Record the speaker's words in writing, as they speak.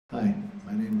Hi,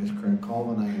 my name is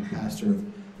Colvin. I am pastor of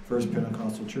First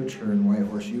Pentecostal Church here in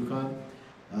Whitehorse, Yukon.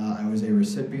 I was a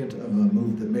recipient of a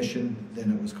Move the Mission,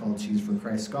 then it was called Cheese for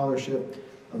Christ Scholarship,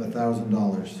 of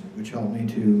 $1,000, which helped me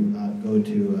to go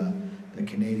to the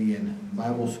Canadian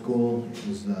Bible School. It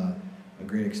was a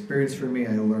great experience for me.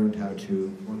 I learned how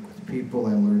to work with people.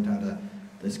 I learned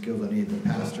the skills I needed as a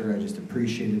pastor. I just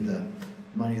appreciated the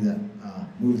money that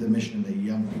Move the Mission and the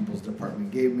Young People's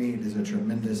Department gave me. It is a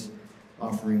tremendous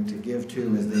offering to give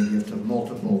to, as they give to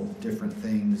multiple different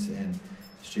things, and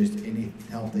it's just any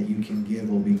help that you can give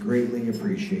will be greatly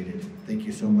appreciated. Thank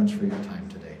you so much for your time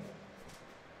today.